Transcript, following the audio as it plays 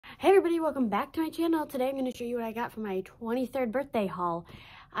Hey everybody, welcome back to my channel. Today I'm going to show you what I got for my 23rd birthday haul.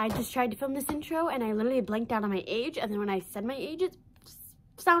 I just tried to film this intro and I literally blanked out on my age, and then when I said my age it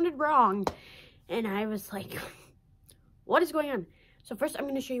sounded wrong and I was like, what is going on? So first I'm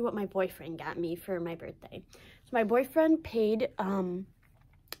going to show you what my boyfriend got me for my birthday. So my boyfriend paid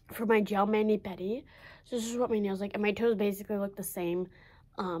for my gel mani-pedi. So this is what my nails like, and my toes basically look the same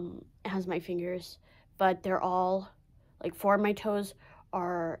as my fingers, but they're all like, four of my toes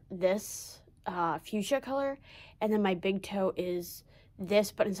are this fuchsia color, and then my big toe is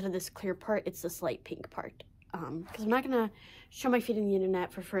this, but instead of this clear part, it's this light pink part. Because I'm not gonna show my feet on the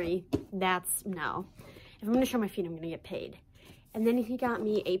internet for free. No. If I'm gonna show my feet, I'm gonna get paid. And then he got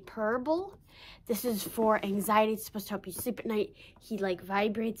me a purrable. This is for anxiety. It's supposed to help you sleep at night. He like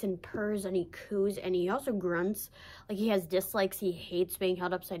vibrates and purrs and he coos and he also grunts. Like, he has dislikes. He hates being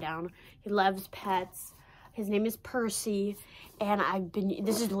held upside down. He loves pets. His name is Percy, and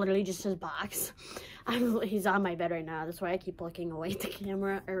this is literally just his box. He's on my bed right now. That's why I keep looking away at the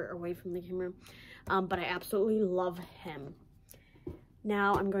camera, or away from the camera. But I absolutely love him.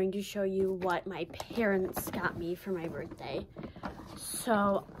 Now I'm going to show you what my parents got me for my birthday.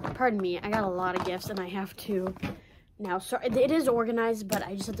 So, pardon me, I got a lot of gifts, and I have to now sort. It is organized, but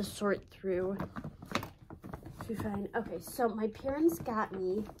I just have to sort through to find. Okay, so my parents got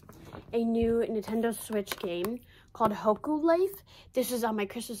me a new Nintendo Switch game called Hoku Life. This is on my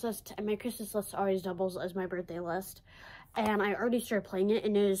Christmas list, and my Christmas list always doubles as my birthday list. And I already started playing it,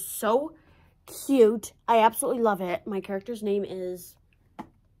 and it is so cute. I absolutely love it. My character's name is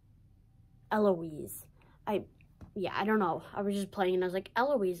Eloise. I don't know. I was just playing, and I was like,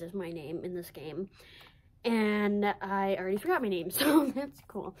 Eloise is my name in this game. And I already forgot my name, so that's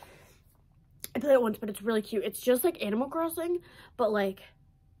cool. I played it once, but it's really cute. It's just like Animal Crossing, but like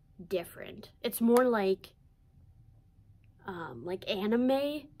different. It's more like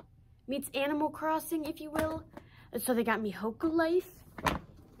anime meets Animal Crossing, if you will. And so they got me Hoku Life.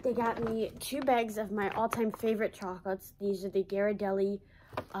 They got me 2 bags of my all-time favorite chocolates. These are the Ghirardelli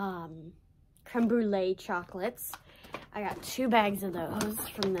creme brulee chocolates. I got 2 bags of those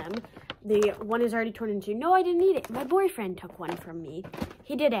from them. The one is already torn into. No, I didn't eat it. My boyfriend took one from me.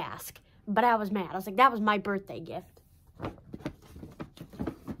 He did ask, but I was mad. I was like, that was my birthday gift.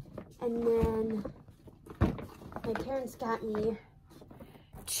 And then my parents got me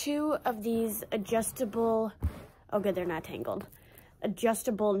 2 of these adjustable, oh good, they're not tangled,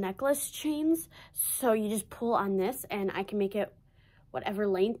 adjustable necklace chains. So you just pull on this and I can make it whatever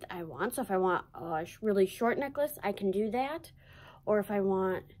length I want. So if I want a really short necklace, I can do that. Or if I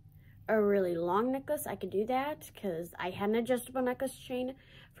want a really long necklace, I can do that, because I had an adjustable necklace chain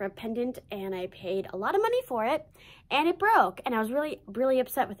for a pendant and I paid a lot of money for it and it broke, and I was really, really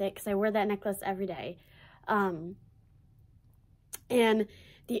upset with it because I wear that necklace every day. And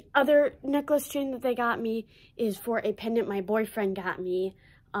the other necklace chain that they got me is for a pendant my boyfriend got me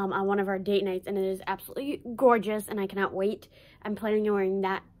on one of our date nights, and it is absolutely gorgeous and I cannot wait. I'm planning on wearing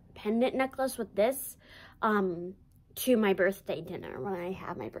that pendant necklace with this to my birthday dinner, when I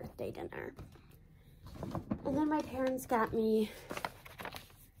have my birthday dinner. And then my parents got me,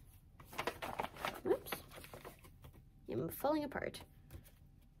 whoops, I'm falling apart.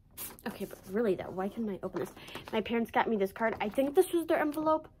 Okay, but really though, why couldn't I open this? My parents got me this card. I think this was their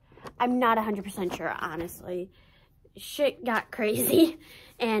envelope. I'm not 100% sure, honestly. Shit got crazy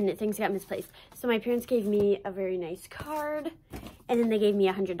and things got misplaced. So my parents gave me a very nice card, and then they gave me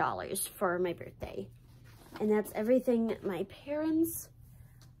 $100 for my birthday. And that's everything my parents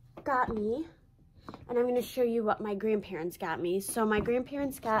got me. And I'm going to show you what my grandparents got me. So my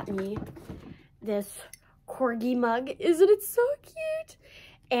grandparents got me this corgi mug. Isn't it so cute?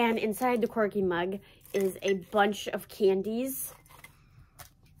 And inside the corgi mug is a bunch of candies.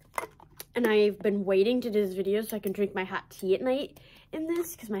 And I've been waiting to do this video so I can drink my hot tea at night in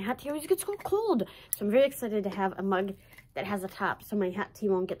this, because my hot tea always gets so cold. So I'm very excited to have a mug that has a top so my hot tea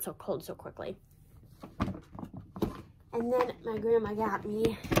won't get so cold so quickly. And then my grandma got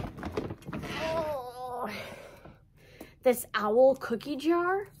me this owl cookie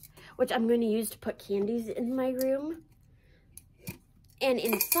jar, which I'm going to use to put candies in my room. And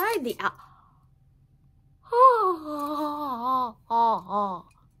inside the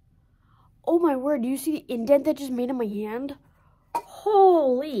oh my word, do you see the indent that just made on my hand?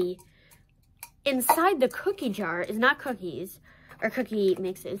 Holy. Inside the cookie jar is not cookies or cookie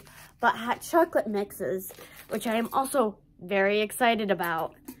mixes, but hot chocolate mixes, which I am also very excited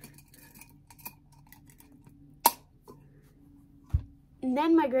about. And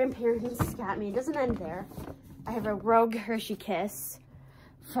then my grandparents got me, it doesn't end there, I have a Rogue Hershey Kiss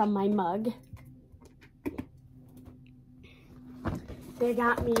from my mug. they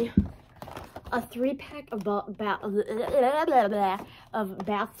got me a 3-pack of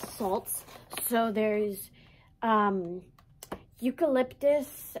bath salts. So there's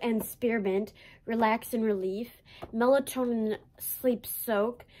eucalyptus and spearmint, relax and relief, melatonin sleep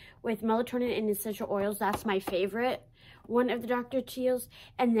soak with melatonin and essential oils. That's my favorite one of the Dr. Teal's.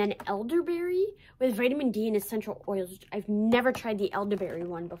 And then elderberry with vitamin D and essential oils. I've never tried the elderberry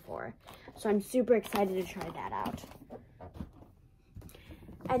one before, so I'm super excited to try that out.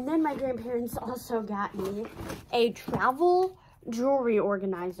 And then my grandparents also got me a travel jewelry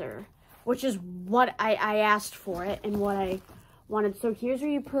organizer, which is what I asked for it and what I wanted. So here's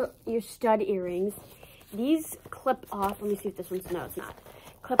where you put your stud earrings. These clip off. Let me see if this one's, no, it's not.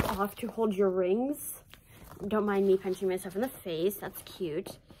 Clip off to hold your rings. Don't mind me punching myself in the face. That's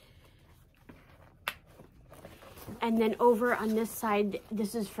cute. And then over on this side,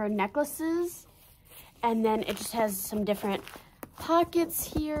 this is for necklaces. And then it just has some different pockets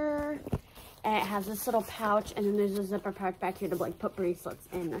here. And it has this little pouch. And then there's a zipper pouch back here to like put bracelets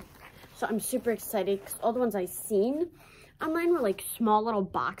in. So I'm super excited because all the ones I've seen online were like small little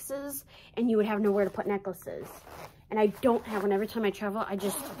boxes and you would have nowhere to put necklaces. And I don't have one. Every time I travel, I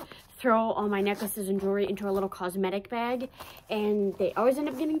just throw all my necklaces and jewelry into a little cosmetic bag, and they always end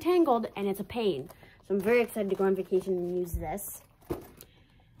up getting tangled, and it's a pain. So I'm very excited to go on vacation and use this.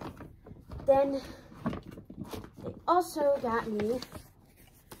 Then they also got me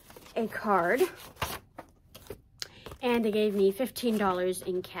a card, and they gave me $15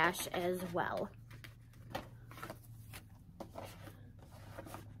 in cash as well.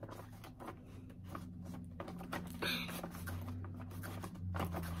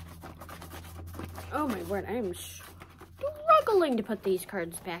 Oh my word, I am struggling to put these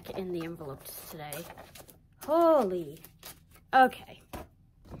cards back in the envelopes today. Holy. Okay.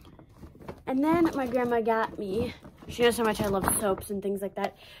 And then my grandma got me, she knows how much I love soaps and things like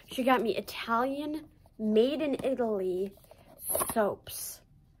that. She got me Italian, made in Italy soaps.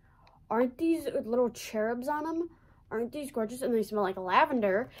 Aren't these little cherubs on them? Aren't these gorgeous? And they smell like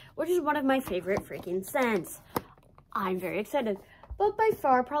lavender, which is one of my favorite freaking scents. I'm very excited. But by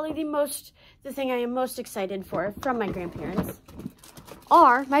far, probably the thing I am most excited for from my grandparents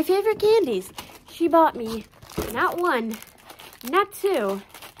are my favorite candies. She bought me not 1, not 2,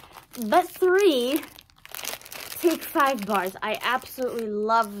 but 3 Take 5 bars. I absolutely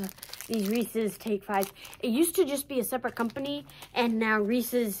love these Reese's Take 5. It used to just be a separate company, and now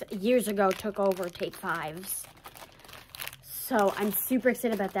Reese's years ago took over Take 5s. So I'm super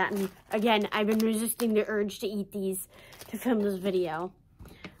excited about that. And again, I've been resisting the urge to eat these to film this video.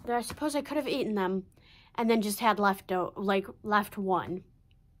 But I suppose I could have eaten them and then just had left one.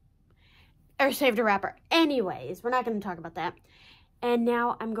 Or saved a wrapper. Anyways, we're not going to talk about that. And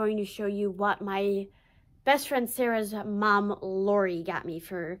now I'm going to show you what my best friend Sarah's mom, Lori, got me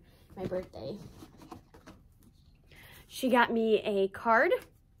for my birthday. She got me a card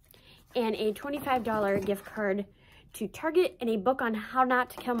and a $25 gift card to Target and a book on how not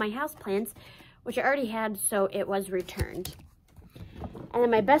to kill my houseplants, which I already had, so it was returned. And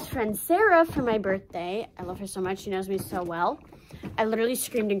then my best friend Sarah for my birthday, I love her so much, she knows me so well. I literally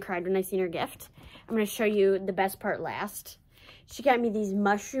screamed and cried when I seen her gift. I'm going to show you the best part last. She got me these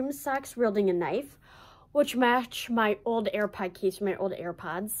mushroom socks wielding a knife, which match my old AirPod case from my old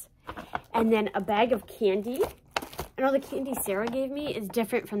AirPods. And then a bag of candy. And all the candy Sarah gave me is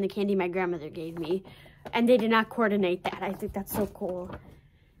different from the candy my grandmother gave me. And they did not coordinate that. I think that's so cool.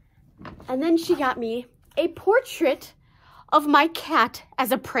 And then she got me a portrait of my cat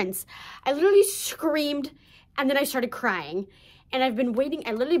as a prince. I literally screamed and then I started crying. And I've been waiting.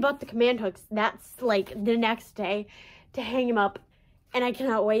 I literally bought the command hooks. That's like the next day to hang him up. And I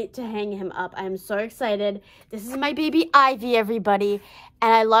cannot wait to hang him up. I'm so excited. This is my baby Ivy, everybody.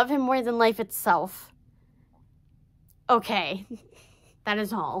 And I love him more than life itself. Okay. That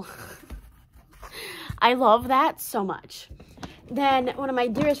is all. I love that so much. Then one of my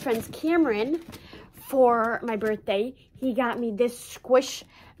dearest friends, Cameron, for my birthday, he got me this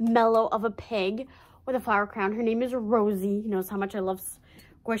squishmallow of a pig with a flower crown. Her name is Rosie. He knows how much I love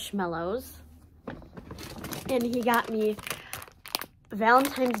squishmallows. And he got me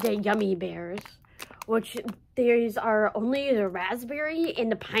Valentine's Day Yummy Bears, which these are only the raspberry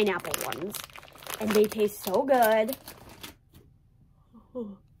and the pineapple ones. And they taste so good.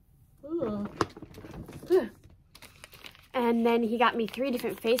 And then he got me 3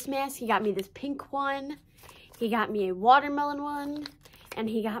 different face masks. He got me this pink one. He got me a watermelon one. And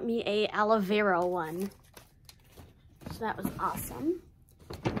he got me a aloe vera one. So that was awesome.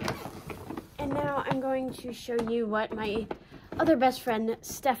 And now I'm going to show you what my other best friend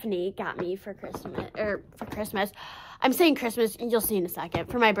Stephanie got me for Christmas. I'm saying Christmas, and you'll see in a second,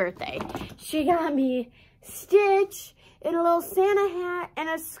 for my birthday. She got me Stitch in a little Santa hat and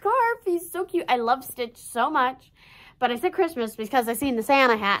a scarf. He's so cute. I love Stitch so much. But I said Christmas because I seen the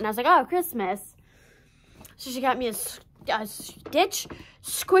Santa hat, and I was like, oh, Christmas. So she got me a Stitch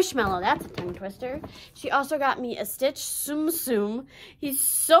Squishmallow. That's a tongue twister. She also got me a Stitch Tsum Tsum. He's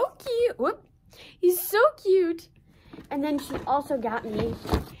so cute. Whoop. He's so cute. And then she also got me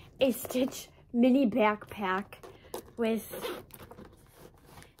a Stitch mini backpack with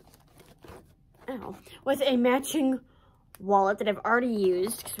a matching wallet that I've already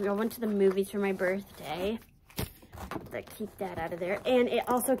used because we all went to the movies for my birthday. But keep that out of there. And it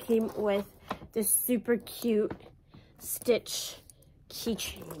also came with this super cute Stitch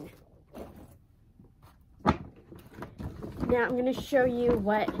keychain. Now I'm going to show you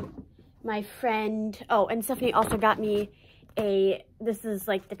what my friend, and Stephanie also got me this is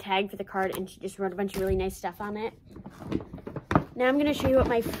like the tag for the card, and she just wrote a bunch of really nice stuff on it. Now I'm going to show you what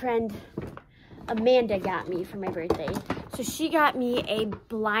my friend Amanda got me for my birthday. So she got me a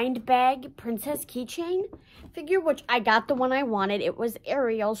blind bag princess keychain figure, which I got the one I wanted. It was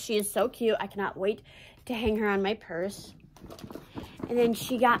Ariel. She is so cute. I cannot wait to hang her on my purse. And then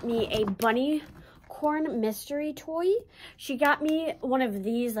she got me a bunny corn mystery toy. She got me one of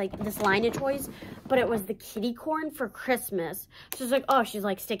these, like this line of toys, but it was the kitty corn for Christmas. So it's like, oh, she's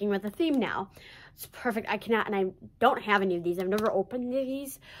like sticking with the theme now. It's perfect. And I don't have any of these. I've never opened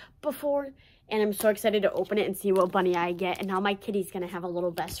these before, and I'm so excited to open it and see what bunny I get. And now my kitty's gonna have a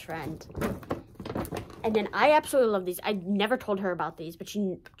little best friend. And then I absolutely love these. I never told her about these, but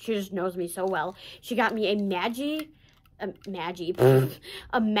she just knows me so well. She got me a Magic Mixlings.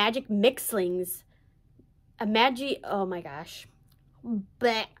 Oh my gosh.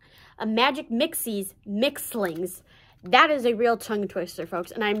 A Magic Mixies Mixlings. That is a real tongue twister,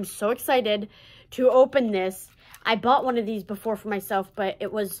 folks. And I'm so excited to open this. I bought one of these before for myself, but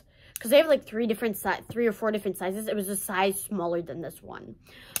it was, because they have like 3 or 4 different sizes. It was a size smaller than this one.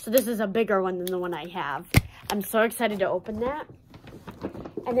 So this is a bigger one than the one I have. I'm so excited to open that.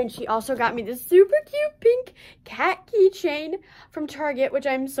 And then she also got me this super cute pink cat keychain from Target, which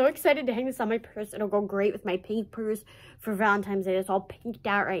I'm so excited to hang this on my purse. It'll go great with my pink purse for Valentine's Day. It's all pinked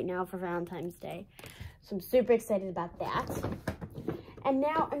out right now for Valentine's Day. So I'm super excited about that. And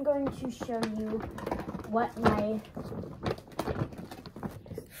now I'm going to show you what my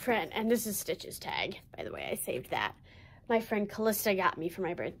friend, and this is Stitch's tag, by the way, I saved that. My friend Callista got me for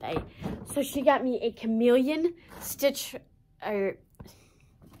my birthday. So she got me a chameleon Stitch, a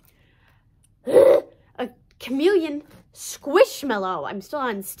chameleon Squishmallow. I'm still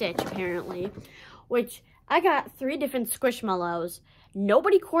on Stitch, apparently, which I got 3 different Squishmallows.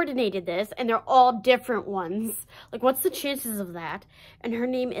 Nobody coordinated this, and they're all different ones. Like, what's the chances of that? And her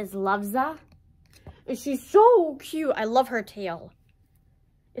name is Lovezza, and she's so cute. I love her tail.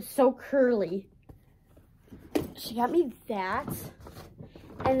 It's so curly. She got me that,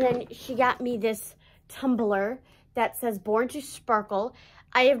 and then she got me this tumbler that says Born to Sparkle.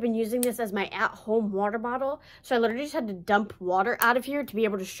 I have been using this as my at-home water bottle, so I literally just had to dump water out of here to be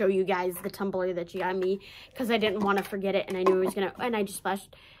able to show you guys the tumbler that she got me, because I didn't want to forget it, and I knew it was gonna, and I just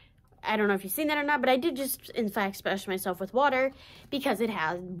splashed, I don't know if you've seen that or not, but I did just, in fact, splash myself with water, because it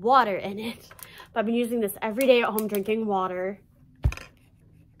has water in it. But I've been using this every day at home, drinking water.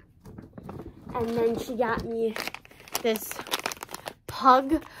 And then she got me this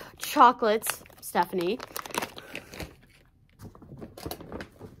Pug Chocolates, Stephanie.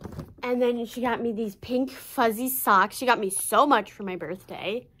 And then she got me these pink fuzzy socks. She got me so much for my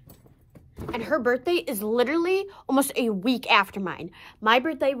birthday. And her birthday is literally almost a week after mine. My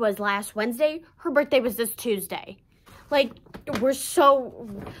birthday was last Wednesday. Her birthday was this Tuesday. Like, we're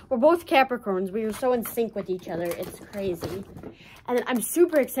both Capricorns. We were so in sync with each other. It's crazy. And then I'm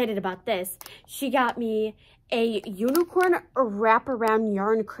super excited about this. She got me a unicorn wraparound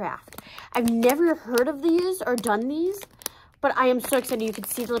yarn craft. I've never heard of these or done these, but I am so excited. You can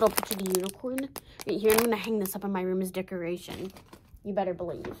see the little picture of the unicorn right here. I'm going to hang this up in my room as decoration. You better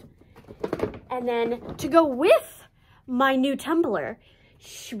believe. And then to go with my new tumbler,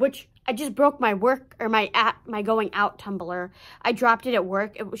 which I just broke my work, or my going out tumbler. I dropped it at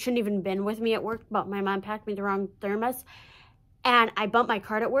work. It shouldn't even been with me at work, but my mom packed me the wrong thermos. And I bumped my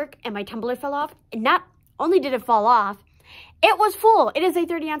cart at work, and my tumbler fell off. And not only did it fall off, it was full. It is a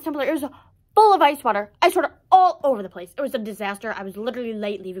 30-ounce tumbler. It was full of ice water all over the place. It was a disaster. I was literally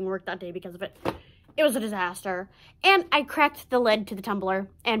late leaving work that day because of it. It was a disaster. And I cracked the lid to the tumbler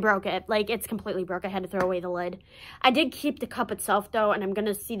and broke it. Like, it's completely broke. I had to throw away the lid. I did keep the cup itself, though, and I'm going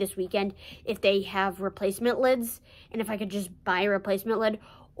to see this weekend if they have replacement lids and if I could just buy a replacement lid.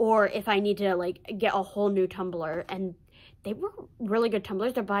 or if I need to like get a whole new tumbler. And they were really good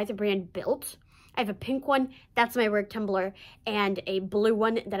tumblers. They're by the brand Built. I have a pink one, that's my work tumbler, and a blue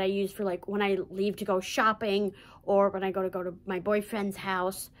one that I use for like when I leave to go shopping or when I go to my boyfriend's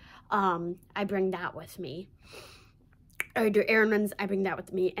house. I bring that with me. Or do errands, I bring that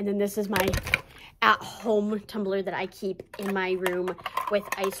with me. And then this is my at-home tumbler that I keep in my room with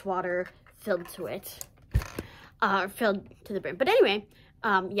ice water filled to it. Filled to the brim. But anyway,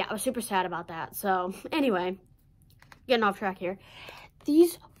 yeah, I was super sad about that. So anyway, getting off track here.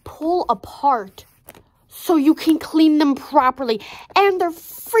 These pull apart so you can clean them properly. And they're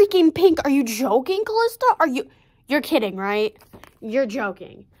freaking pink. Are you joking, Callista? You're kidding, right? You're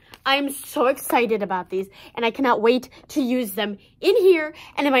joking. I'm so excited about these, and I cannot wait to use them in here.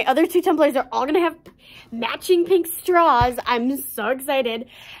 And then my other two tumblers are all going to have matching pink straws. I'm so excited.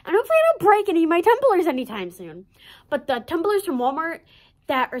 And hopefully I don't break any of my tumblers anytime soon. But the tumblers from Walmart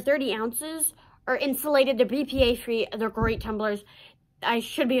that are 30 ounces are insulated. They're BPA-free. They're great tumblers. I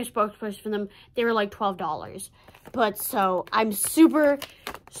should be a spokesperson for them. They were like $12. But so I'm super,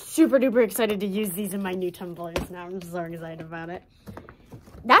 super duper excited to use these in my new tumblers now. I'm so excited about it.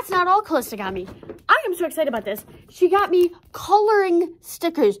 That's not all Callista got me. I am so excited about this. She got me coloring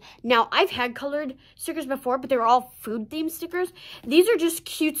stickers. Now, I've had colored stickers before, but they were all food-themed stickers. These are just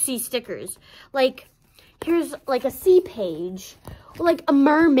cutesy stickers. Like, here's like a sea page, like a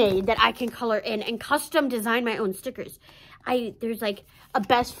mermaid that I can color in and custom design my own stickers. There's like a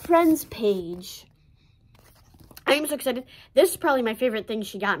best friends page. I am so excited. This is probably my favorite thing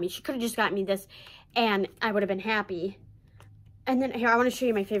she got me. She could have just got me this and I would have been happy. And then here, I want to show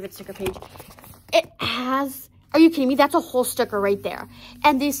you my favorite sticker page. It has, are you kidding me? That's a whole sticker right there.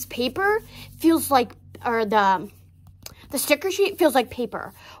 And this paper feels like, or the sticker sheet feels like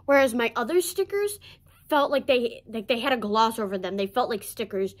paper. Whereas my other stickers felt like they had a gloss over them. They felt like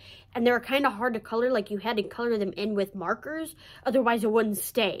stickers. And they were kind of hard to color. Like you had to color them in with markers. Otherwise, it wouldn't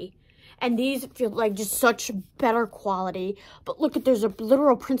stay. And these feel like just such better quality. But look, there's a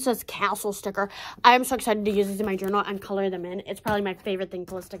literal Princess Castle sticker. I am so excited to use this in my journal and color them in. It's probably my favorite thing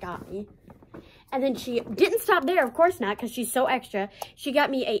Callista got me. And then she didn't stop there, of course not, because she's so extra. She got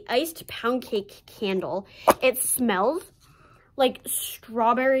me a iced pound cake candle. It smells like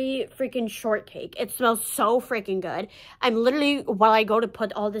strawberry freaking shortcake. It smells so freaking good. I'm literally, while I go to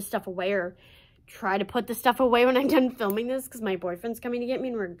put all this stuff away or try to put the stuff away when I'm done filming this because my boyfriend's coming to get me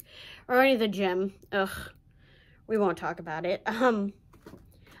and we're going to the gym. Ugh, we won't talk about it. I'm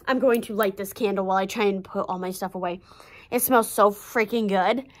going to light this candle while I try and put all my stuff away. It smells so freaking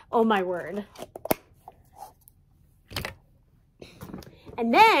good. Oh my word.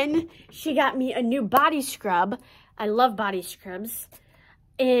 And then she got me a new body scrub. I love body scrubs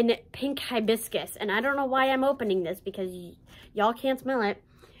in pink hibiscus. And I don't know why I'm opening this because y'all can't smell it.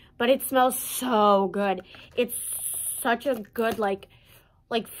 But it smells so good. It's such a good, like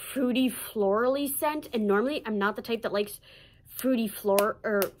fruity, florally scent. And normally, I'm not the type that likes fruity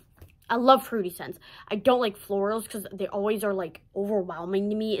I love fruity scents. I don't like florals because they always are, like, overwhelming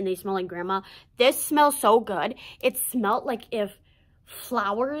to me and they smell like grandma. This smells so good. It smelled like if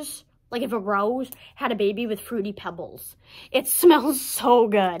flowers, like if a rose had a baby with fruity pebbles. It smells so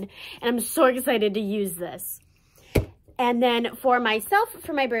good. And I'm so excited to use this. And then for myself,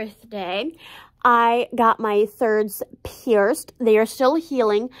 for my birthday, I got my thirds pierced. They are still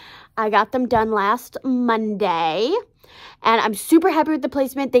healing. I got them done last Monday. And I'm super happy with the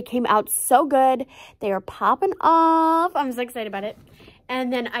placement. They came out so good. They are popping off. I'm so excited about it.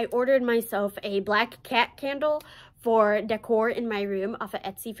 And then I ordered myself a black cat candle for decor in my room off of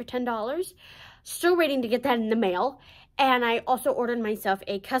Etsy for $10. Still waiting to get that in the mail. And I also ordered myself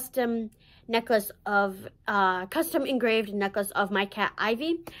a custom engraved necklace of my cat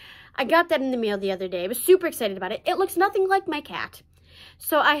Ivy. I got that in the mail the other day. I was super excited about it. It looks nothing like my cat.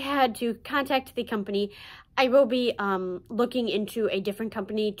 So I had to contact the company. I will be looking into a different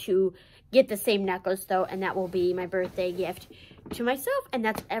company to get the same necklace though, and that will be my birthday gift to myself. And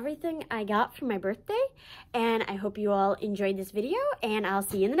that's everything I got for my birthday. And I hope you all enjoyed this video, and I'll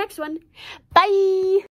see you in the next one. Bye!